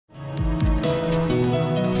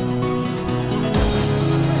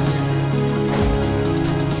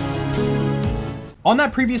On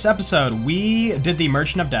that previous episode, we did the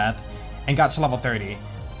Merchant of Death and got to level 30.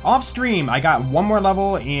 Off stream, I got one more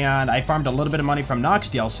level and I farmed a little bit of money from Nox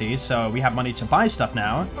DLC, so we have money to buy stuff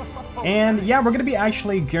now. And yeah, we're going to be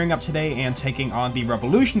actually gearing up today and taking on the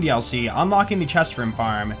Revolution DLC, unlocking the chest room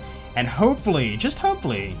farm, and hopefully, just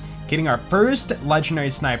hopefully, getting our first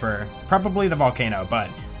legendary sniper. Probably the Volcano, but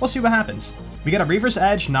we'll see what happens. We got a Reaver's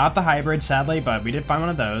Edge, not the hybrid, sadly, but we did find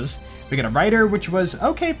one of those. We got a Rider, which was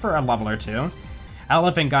okay for a level or two.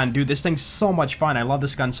 Elephant Gun, dude, this thing's so much fun. I love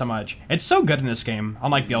this gun so much. It's so good in this game,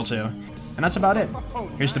 unlike BL2. And that's about it.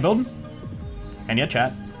 Here's the build. And yeah,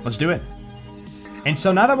 chat, let's do it. And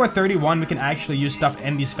so now that we're 31, we can actually use stuff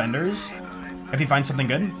in these vendors if you find something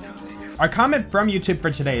good. Our comment from YouTube for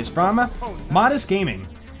today is from Modest Gaming.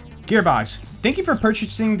 Gearbox, thank you for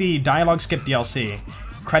purchasing the Dialogue Skip DLC.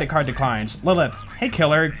 Credit card declines. Lilith, hey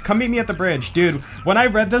killer, come meet me at the bridge. Dude, when I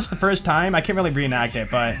read this the first time, I can't really reenact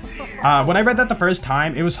it, but when I read that the first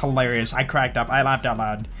time, it was hilarious. I cracked up. I laughed out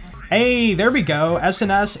loud. Hey, there we go.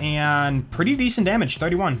 SNS and pretty decent damage.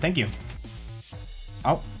 31. Thank you.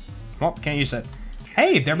 Oh, well, can't use it.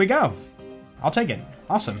 Hey, there we go. I'll take it.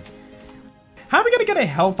 Awesome. How are we gonna get a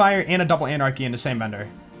Hellfire and a Double Anarchy in the same vendor?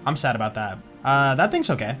 I'm sad about that. That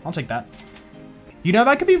thing's okay. I'll take that. You know,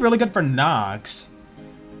 that could be really good for Nox,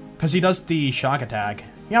 because he does the shock attack.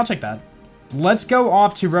 Yeah, I'll take that. Let's go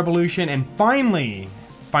off to Revolution and finally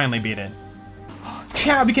beat it.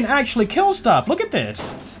 Chat, we can actually kill stuff. Look at this.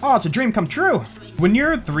 Oh, it's a dream come true. When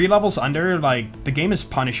you're 3 levels under, like, the game is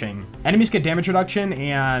punishing. Enemies get damage reduction,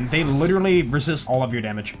 and they literally resist all of your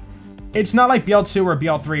damage. It's not like BL2 or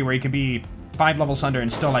BL3 where you could be 5 levels under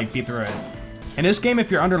and still, like, beat through it. In this game,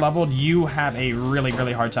 if you're under leveled, you have a really,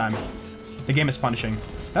 really hard time. The game is punishing.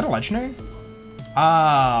 Is that a legendary?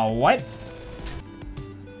 What?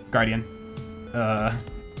 Guardian.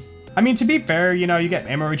 I mean, to be fair, you know, you get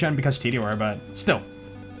ammo regen because TDR, but still.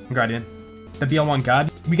 Guardian. The BL1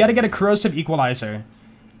 God. We gotta get a corrosive equalizer.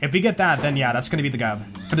 If we get that, then yeah, that's gonna be the gov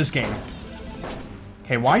for this game.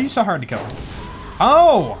 Okay, why are you so hard to kill?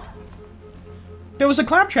 Oh! There was a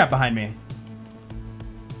claptrap behind me.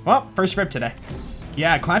 Well, first rip today.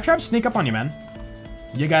 Yeah, claptraps sneak up on you, man.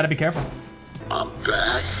 You gotta be careful. I'm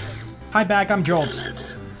back. Hi, back. I'm Jolts.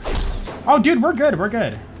 Oh, dude, we're good. We're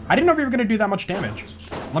good. I didn't know we were gonna do that much damage.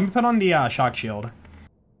 Let me put on the shock shield.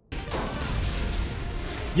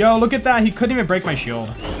 Yo, look at that. He couldn't even break my shield.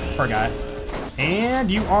 Poor guy. And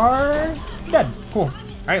you are dead. Cool. All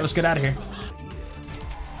right, let's get out of here.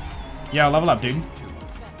 Yo, level up, dude. All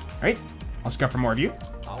right, let's go for more of you.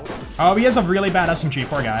 Oh, he has a really bad SMG.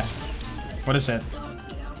 Poor guy. What is it?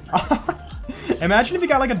 Imagine if he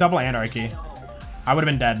got like a double anarchy. I would have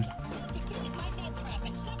been dead.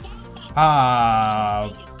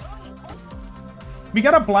 We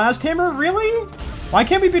got a blast hammer? Really? Why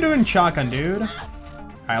can't we be doing shotgun, dude?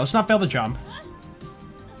 Alright, let's not fail the jump.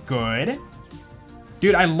 Good.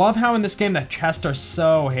 Dude, I love how in this game the chests are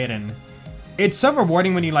so hidden. It's so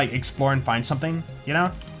rewarding when you like explore and find something, you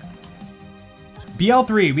know?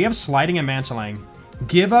 BL3, we have sliding and mantling.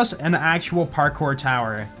 Give us an actual parkour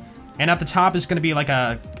tower. And at the top is going to be like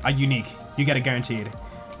a unique. You get it guaranteed.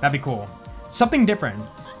 That'd be cool. Something different.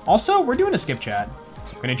 Also, we're doing a skip, chat.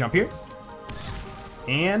 We're gonna jump here.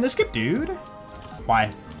 And a skip, dude. Why?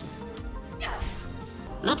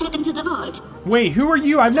 What happened to the vault? Wait, who are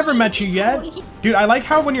you? I've never met you yet. Dude, I like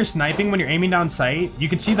how when you're sniping, when you're aiming down sight, you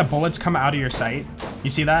can see the bullets come out of your sight. You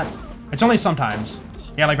see that? It's only sometimes.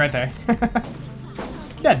 Yeah, like right there.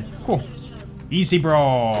 Dead. Cool. Easy,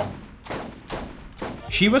 bro.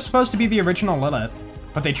 She was supposed to be the original Lilith,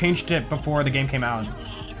 but they changed it before the game came out.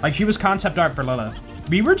 Like, she was concept art for Lilith.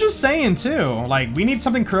 We were just saying, too. Like, we need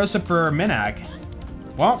something corrosive for Minak.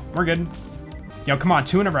 Well, we're good. Yo, come on,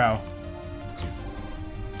 2 in a row.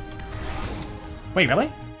 Wait,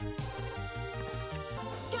 really?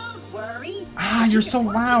 Don't worry. Ah, you're so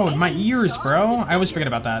loud. My ears, bro. I always forget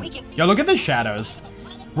about that. Yo, look at the shadows.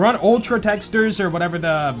 We're on ultra textures or whatever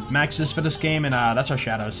the max is for this game, and that's our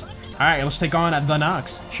shadows. All right, let's take on the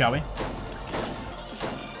Nox, shall we?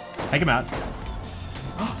 Take him out.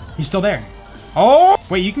 He's still there. Oh,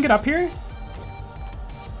 wait, you can get up here?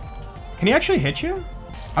 Can he actually hit you?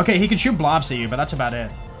 Okay, he can shoot blobs at you, but that's about it.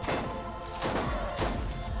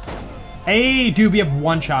 Hey, dude, we have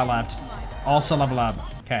 1 shot left. Also level up.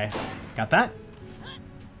 Okay, got that.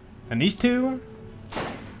 And these 2.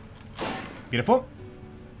 Beautiful.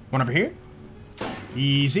 1 over here.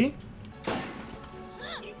 Easy.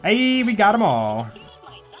 Hey, we got them all.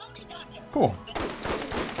 Cool.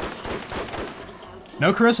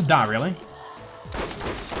 No corrosive dot, really?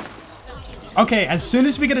 Okay, as soon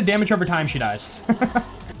as we get a damage over time, she dies.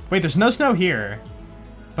 Wait, there's no snow here.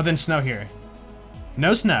 But then snow here.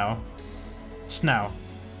 No snow. Snow.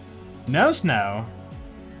 No snow.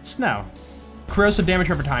 Snow. Corrosive damage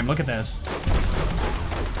over time. Look at this.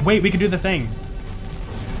 Wait, we can do the thing.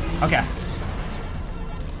 Okay.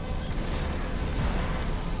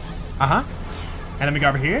 Uh-huh. And then we go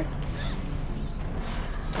over here.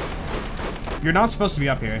 You're not supposed to be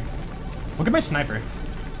up here. Look at my sniper.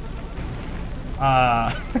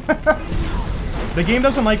 The game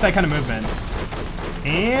doesn't like that kind of movement.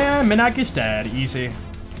 And Minak is dead. Easy.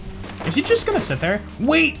 Is he just gonna sit there?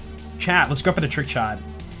 Wait! Chat, let's go for the trick shot.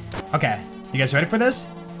 Okay. You guys ready for this?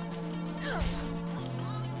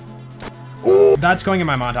 Ooh, that's going in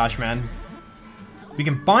my montage, man. We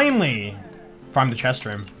can finally farm the chest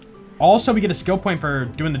room. Also, we get a skill point for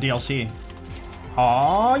doing the DLC.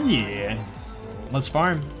 Oh yeah. Let's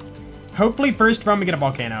farm. Hopefully first run we get a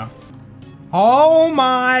volcano. Oh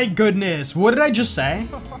my goodness. What did I just say?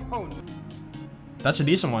 That's a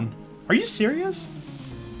decent one. Are you serious?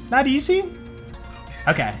 That easy?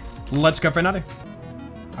 Okay, let's go for another.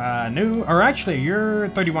 New, or actually, you're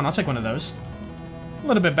 31. I'll take one of those. A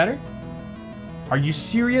little bit better. Are you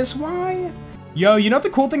serious? Why? Yo, you know what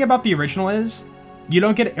the cool thing about the original is? You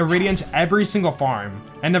don't get Iridians every single farm.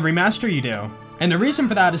 And the remaster you do. And the reason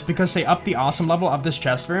for that is because they upped the awesome level of this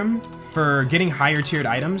chest room for getting higher tiered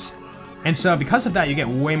items. And so because of that, you get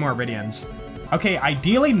way more Iridians. Okay,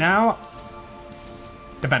 ideally now...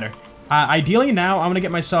 Defender. Ideally now, I'm gonna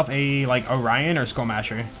get myself a, like, Orion or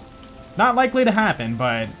Skullmasher. Not likely to happen,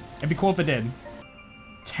 but it'd be cool if it did.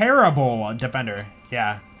 Terrible Defender.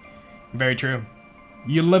 Yeah, very true.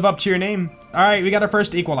 You live up to your name. Alright, we got our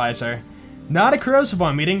first Equalizer. Not a corrosive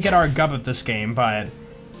one, we didn't get our gub of this game, but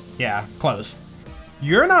yeah, close.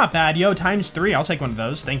 You're not bad, yo, ×3. I'll take one of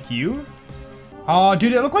those, thank you. Oh,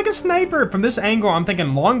 dude, it looked like a sniper. From this angle, I'm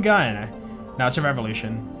thinking long gun. Now it's a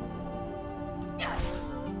revolution.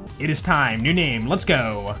 It is time, new name, let's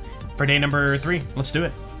go. For day number 3, let's do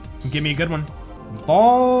it. Give me a good one.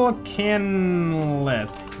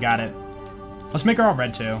 Lilith. Got it. Let's make her all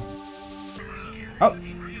red too. Oh,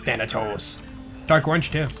 Thanatos. Dark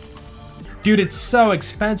orange too. Dude, it's so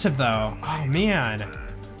expensive though. Oh man.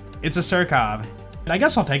 It's a Surkov. I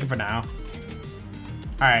guess I'll take it for now.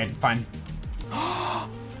 Alright, fine.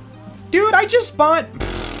 Dude, I just bought...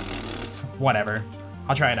 Whatever.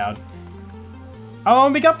 I'll try it out. Oh,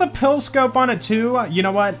 and we got the pill scope on it too. You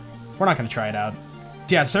know what? We're not gonna try it out.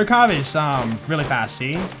 Yeah, Surkov is really fast,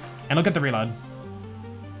 see? And look at the reload.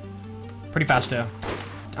 Pretty fast too.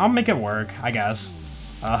 I'll make it work, I guess.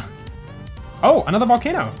 Oh, another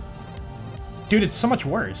volcano. Dude, it's so much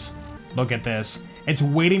worse. Look at this. It's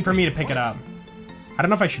waiting for me to pick it up. I don't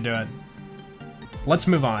know if I should do it. Let's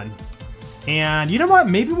move on. And you know what?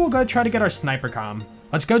 Maybe we'll go try to get our sniper comm.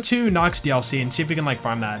 Let's go to Nox DLC and see if we can like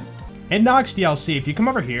farm that. In Nox DLC, if you come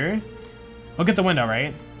over here, look at the window,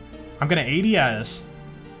 right? I'm gonna ADS.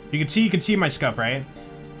 You can see my scope, right?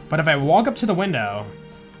 But if I walk up to the window,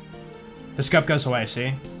 the scope goes away,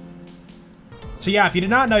 see? So yeah, if you did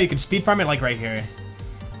not know, you can speed farm it like right here.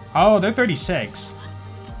 Oh, they're 36.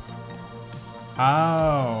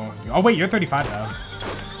 Oh. Oh wait, you're 35 though.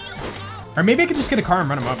 Or maybe I could just get a car and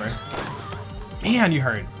run them over. Man, you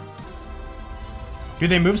hurt. Dude,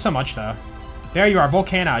 they move so much though. There you are,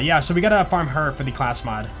 Volcano. Yeah, so we gotta farm her for the class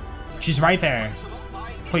mod. She's right there.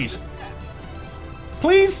 Please.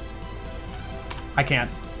 Please? I can't.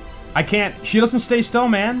 I can't. She doesn't stay still,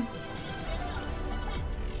 man.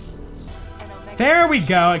 There we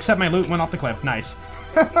go, except my loot went off the cliff. Nice.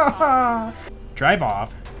 Drive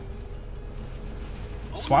off.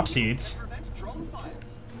 Swap seats.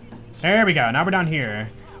 There we go, now we're down here.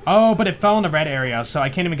 Oh, but it fell in the red area, so I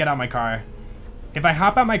can't even get out my car. If I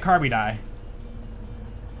hop out my car, we die.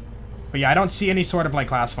 But yeah, I don't see any sort of like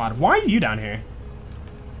class mod. Why are you down here?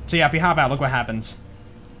 So yeah, if we hop out, look what happens.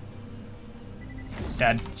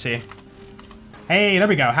 Dead, see? Hey, there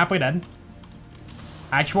we go, halfway dead.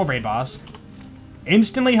 Actual raid boss.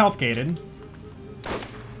 Instantly health gated.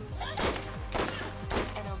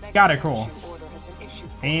 Got it, cool.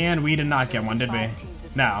 And we did not get one, did we?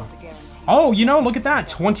 No. Oh, you know, look at that,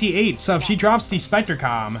 28. So if she drops the Spectre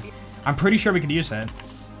comm, I'm pretty sure we could use it.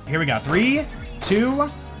 Here we go, 3, 2,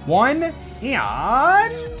 1, and...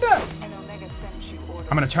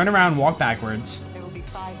 I'm gonna turn around, walk backwards.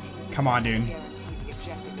 Come on, dude.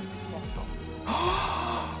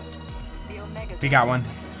 We got one.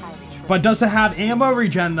 But does it have ammo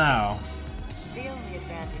regen, though?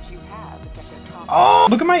 Oh,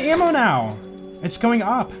 look at my ammo now. It's going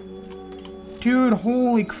up. Dude,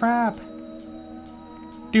 holy crap.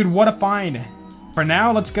 Dude, what a find. For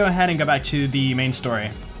now, let's go ahead and go back to the main story.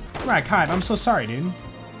 Right, Kai, I'm so sorry, dude.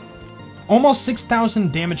 Almost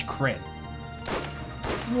 6,000 damage crit.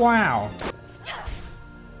 Wow.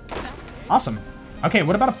 Awesome. Okay,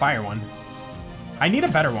 what about a fire one? I need a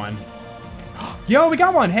better one. Yo, we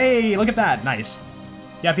got one. Hey, look at that. Nice.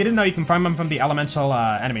 Yeah, if you didn't know, you can farm them from the elemental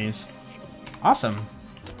enemies. Awesome. All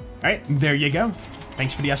right, there you go.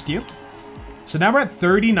 Thanks for the SDU. So now we're at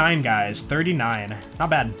 39, guys. 39. Not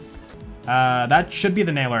bad. That should be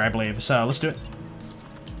the nailer, I believe. So let's do it.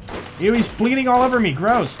 Ew, he's bleeding all over me.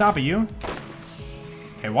 Gross. Stop it, you.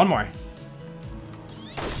 Okay, one more.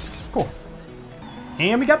 Cool.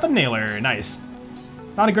 And we got the nailer. Nice.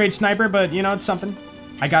 Not a great sniper, but, you know, it's something.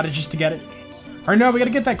 I got it just to get it. Or no, we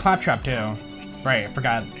gotta get that claptrap, too. Right, I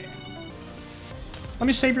forgot. Let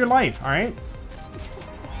me save your life, alright?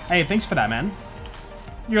 Hey, thanks for that, man.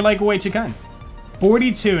 You're, like, way too kind.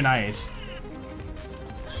 42, nice.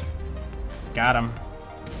 Got him.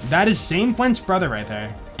 That is Zane Flint's brother right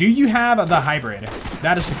there. Do you have the hybrid?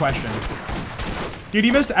 That is the question. Dude,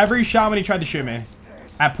 he missed every shot when he tried to shoot me.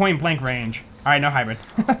 At point blank range. Alright, no hybrid.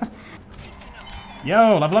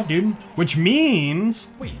 Yo, level up, dude. Which means...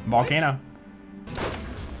 volcano.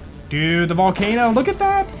 Dude, the volcano, look at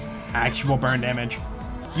that. Actual burn damage.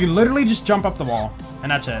 You literally just jump up the wall,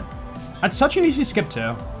 and that's it. That's such an easy skip,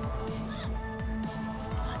 too.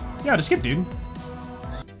 Yeah, to skip, dude.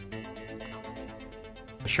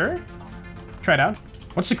 Sure? Try it out.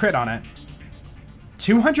 What's the crit on it?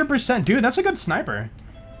 200%. Dude, that's a good sniper.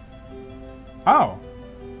 Oh.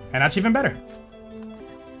 And that's even better.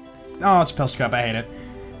 Oh, it's pill scope. I hate it.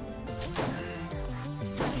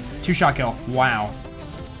 2-shot kill. Wow.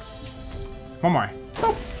 One more.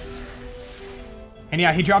 Oh. And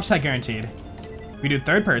yeah, he drops that guaranteed. We do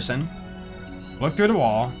third person. Look through the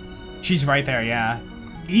wall. She's right there, yeah.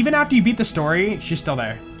 Even after you beat the story, she's still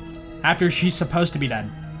there. After she's supposed to be dead.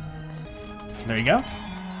 There you go.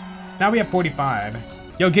 Now we have 45.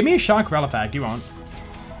 Yo, give me a shock relifact. You won't.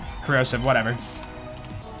 Corrosive, whatever.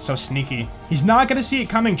 So sneaky. He's not gonna see it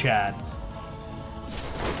coming, Chad.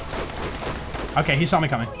 Okay, he saw me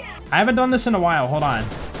coming. I haven't done this in a while. Hold on.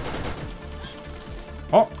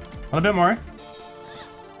 Oh, a little bit more.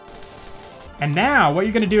 And now, what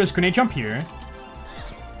you're gonna do is grenade jump here.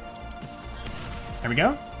 There we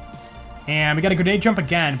go. And we got a grenade jump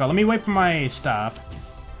again, but let me wait for my stuff.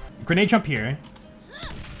 Grenade jump here.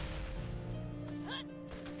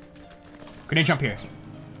 Grenade jump here.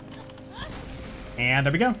 And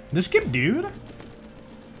there we go. The skip, dude.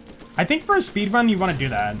 I think for a speed run, you want to do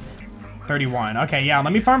that. 31. Okay, yeah,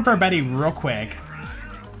 let me farm for a Betty real quick.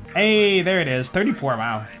 Hey, there it is. 34,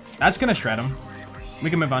 wow. That's gonna shred him.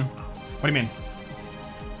 We can move on. What do you mean?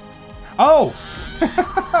 Oh!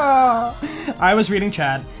 I was reading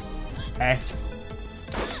chat. Okay.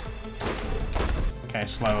 Okay,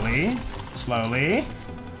 slowly. Slowly.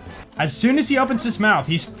 As soon as he opens his mouth,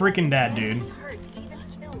 he's freaking dead, dude.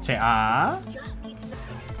 Say, ah.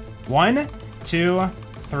 1, 2,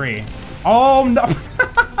 3. Oh, no.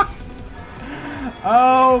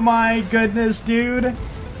 Oh, my goodness, dude.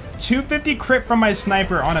 250 crit from my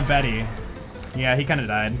sniper on a Betty. Yeah, he kind of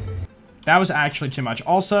died. That was actually too much.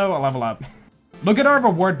 Also, a level up. Look at our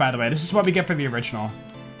reward, by the way. This is what we get for the original.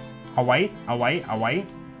 A white, a white, a white.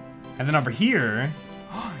 And then over here...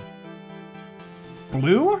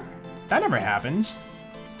 blue? That never happens.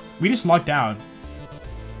 We just lucked out.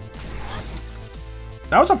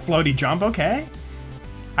 That was a floaty jump, okay.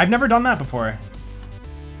 I've never done that before.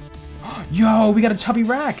 Yo, we got a tubby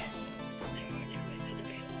rack.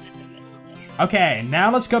 Okay,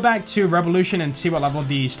 now let's go back to Revolution and see what level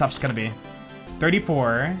the stuff's gonna be.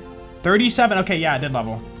 34. 37. Okay, yeah, I did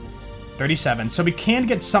level. 37. So we can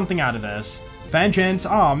get something out of this. Vengeance.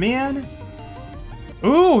 Oh, man.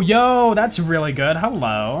 Ooh, yo, that's really good.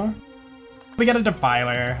 Hello. We got a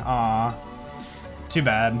Defiler. Aw. Too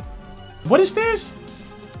bad. What is this?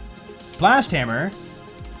 Blast Hammer.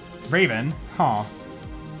 Raven. Huh.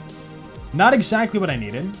 Not exactly what I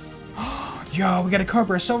needed. Yo, we got a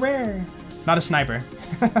Cobra. So rare. Not a sniper.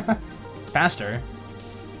 Faster.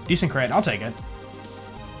 Decent crit. I'll take it.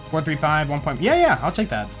 435, 1 point. Yeah, I'll take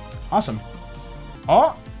that. Awesome.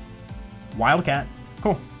 Oh! Wildcat.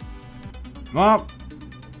 Cool. Well,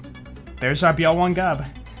 there's our BL1 Gub.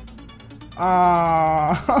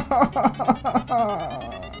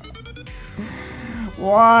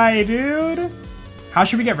 Why, dude? How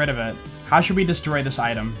should we get rid of it? How should we destroy this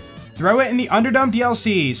item? Throw it in the Underdome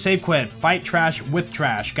DLC. Save quit. Fight trash with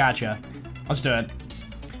trash. Gotcha. Let's do it.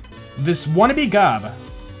 This wannabe Gub.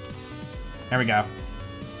 There we go.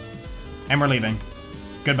 And we're leaving.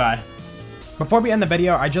 Goodbye. Before we end the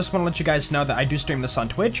video, I just want to let you guys know that I do stream this on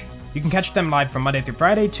Twitch. You can catch them live from Monday through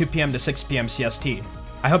Friday, 2 p.m. to 6 p.m. CST.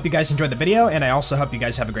 I hope you guys enjoyed the video, and I also hope you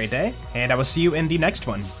guys have a great day, and I will see you in the next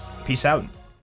one. Peace out.